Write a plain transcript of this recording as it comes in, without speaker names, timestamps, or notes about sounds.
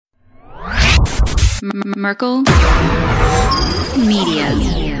Merkel Media.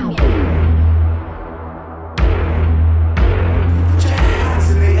 You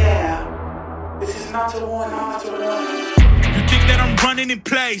think that I'm running in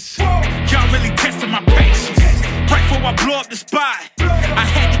place? Y'all really testing my patience. Right before I blow up the spot, I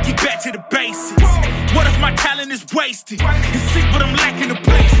had to get back to the basics. What if my talent is wasted? And see what I'm lacking the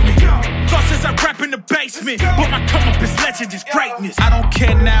placement. Thought since I rap in the basement, but my come up is legend, is greatness. I don't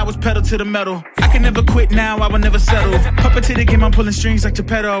care now, it's pedal to the metal. I can never quit now, I will never settle. Puppet to the game, I'm pulling strings like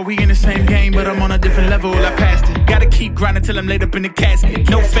Geppetto. We in the same game, but I'm on a different level. I passed it. Gotta keep grinding till I'm laid up in the casket.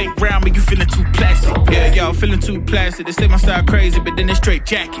 No fake round, but you feeling too plastic. Yeah, y'all feeling too plastic. They say my style crazy, but then it's straight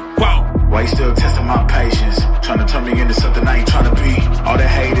jacket. Wow. Why you still testing my patience? Trying to turn me into something I ain't trying to be. All that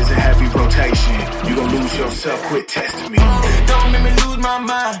hate is a heavy rotation. You gon' lose yourself, quit testing me. Don't make me lose my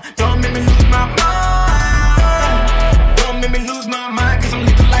mind. Don't make me lose my mind. Don't make me lose my mind, cause I'm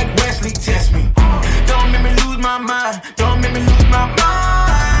looking like Wesley, test me. Don't make me lose my mind. Don't make me lose my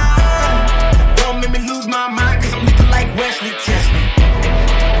mind. Don't make me lose my mind, cause I'm looking like Wesley, test me.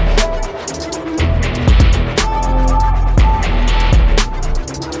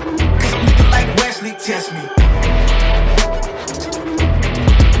 Test me.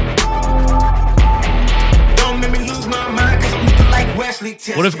 Don't make me lose my mind, cause I'm looking like Wesley.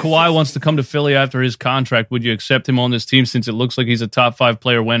 What if Kawhi wants to come to Philly after his contract? Would you accept him on this team since it looks like he's a top 5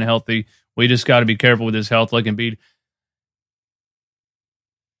 player when healthy? We just got to be careful with his health like Embiid.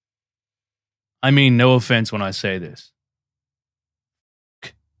 I mean, no offense when I say this.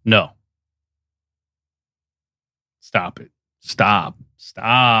 No. Stop it. Stop.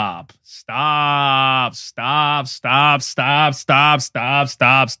 Stop. Stop. Stop. Stop. Stop. Stop. Stop.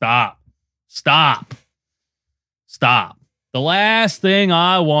 Stop. Stop. Stop. Stop. The last thing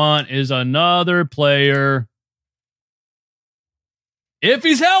I want is another player. If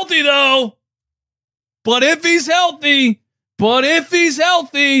he's healthy, though. But if he's healthy. But if he's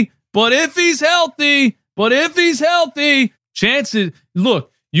healthy. But if he's healthy. But if he's healthy. Chances.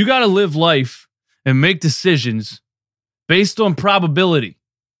 Look, you got to live life and make decisions based on probability,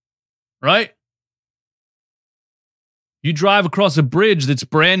 right? You drive across a bridge that's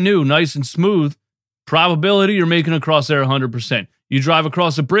brand new, nice and smooth. Probability, you're making it across there 100%. You drive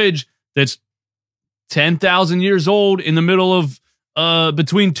across a bridge that's 10,000 years old in the middle of,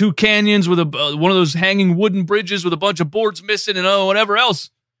 between two canyons with one of those hanging wooden bridges with a bunch of boards missing and whatever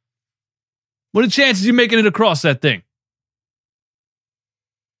else. What are the chances you making it across that thing?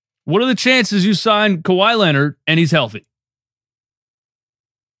 What are the chances you sign Kawhi Leonard and he's healthy?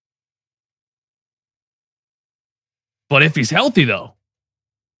 But if he's healthy, though,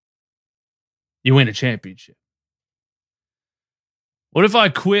 you win a championship. What if I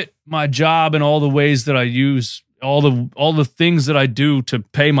quit my job and all the ways that I use, all the things that I do to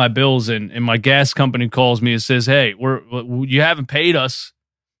pay my bills, and my gas company calls me and says, "Hey, you haven't paid us,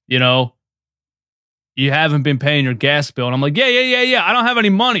 you haven't been paying your gas bill." And I'm like, yeah, I don't have any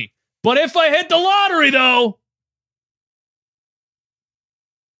money. But if I hit the lottery, though,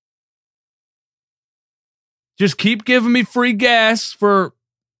 just keep giving me free gas for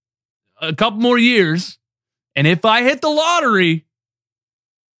a couple more years. And if I hit the lottery,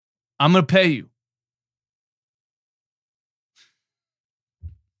 I'm going to pay you.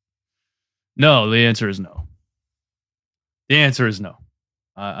 No, the answer is no. The answer is no.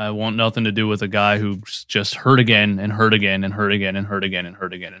 I want nothing to do with a guy who's just hurt again and hurt again and hurt again and hurt again and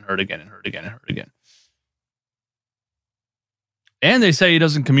hurt again and hurt again and hurt again and hurt again. And they say he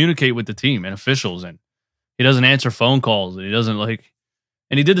doesn't communicate with the team and officials, and he doesn't answer phone calls, and he doesn't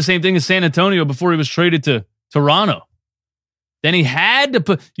and he did the same thing in San Antonio before he was traded to Toronto. Then he had to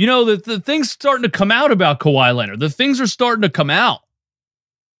put, the things starting to come out about Kawhi Leonard. The things are starting to come out.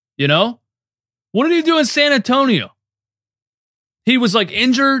 What did he do in San Antonio? He was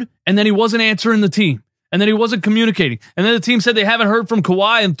injured, and then he wasn't answering the team, and then he wasn't communicating. And then the team said they haven't heard from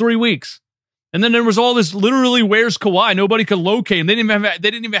Kawhi in 3 weeks. And then there was all this literally, where's Kawhi? Nobody could locate him. They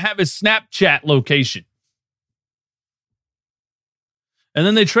didn't even have his Snapchat location. And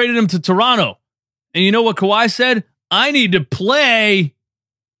then they traded him to Toronto. And you know what Kawhi said? I need to play.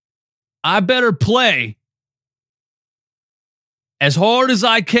 I better play as hard as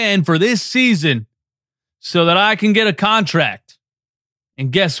I can for this season so that I can get a contract.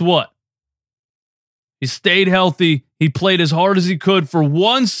 And guess what? He stayed healthy. He played as hard as he could for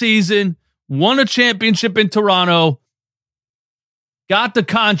one season, won a championship in Toronto, got the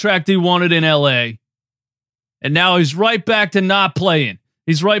contract he wanted in LA, and now he's right back to not playing.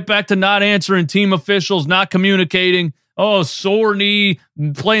 He's right back to not answering team officials, not communicating. Oh, sore knee,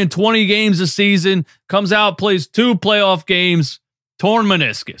 playing 20 games a season, comes out, plays 2 playoff games, torn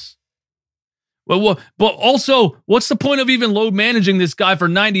meniscus. But also, what's the point of even load managing this guy for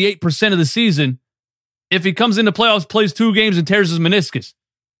 98% of the season if he comes into playoffs, plays 2 games, and tears his meniscus?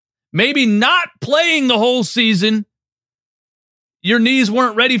 Maybe not playing the whole season, your knees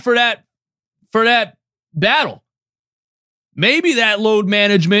weren't ready for that battle. Maybe that load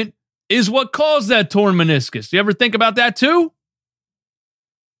management is what caused that torn meniscus. You ever think about that too?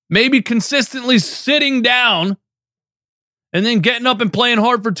 Maybe consistently sitting down and then getting up and playing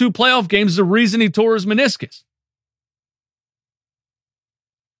hard for 2 playoff games is the reason he tore his meniscus.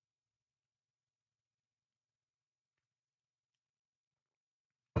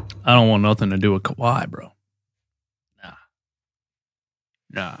 I don't want nothing to do with Kawhi, bro.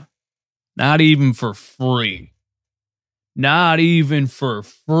 Nah. Not even for free. Not even for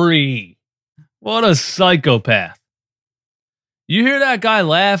free. What a psychopath. You hear that guy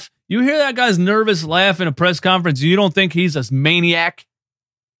laugh? You hear that guy's nervous laugh in a press conference? You don't think he's a maniac?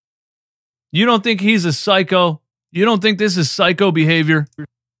 You don't think he's a psycho? You don't think this is psycho behavior?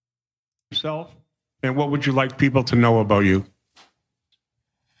 Yourself, and what would you like people to know about you?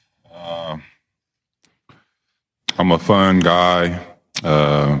 I'm a fun guy.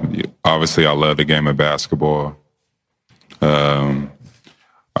 Obviously, I love the game of basketball.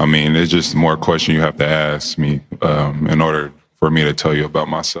 It's just more question you have to ask me in order for me to tell you about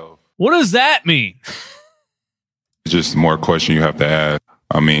myself. What does that mean? It's just more question you have to ask.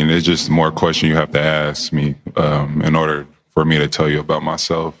 It's just more question you have to ask me in order for me to tell you about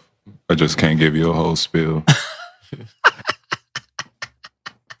myself. I just can't give you a whole spiel.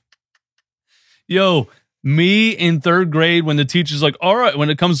 Yo, me in 3rd grade when the teacher's like, all right, when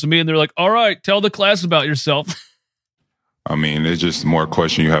it comes to me and they're like, all right, tell the class about yourself. It's just more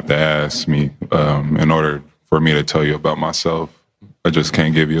question you have to ask me in order for me to tell you about myself. I just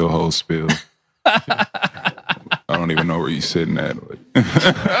can't give you a whole spiel. I don't even know where you're sitting at.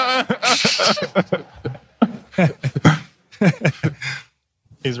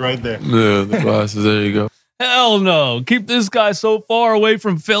 He's right there. Yeah, the glasses. There you go. Hell no. Keep this guy so far away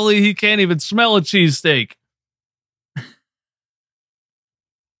from Philly, he can't even smell a cheesesteak.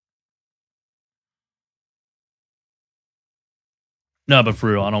 No, but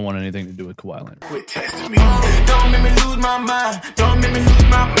for real, I don't want anything to do with Kawhi Leonard. Quit testing me. Don't make me lose my mind. Don't make me lose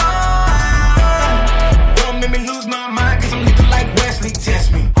my mind. Don't make me lose my mind, cause I'm looking like Wesley.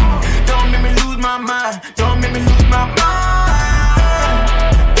 Test me. Don't make me lose my mind. Don't make me lose my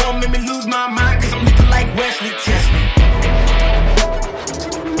mind. Don't make me lose my mind, cause I'm looking like Wesley. Test me.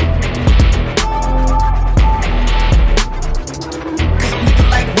 Cause I'm looking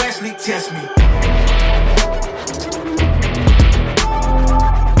like Wesley. Test me.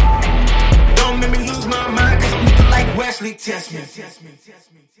 Wesley, test me.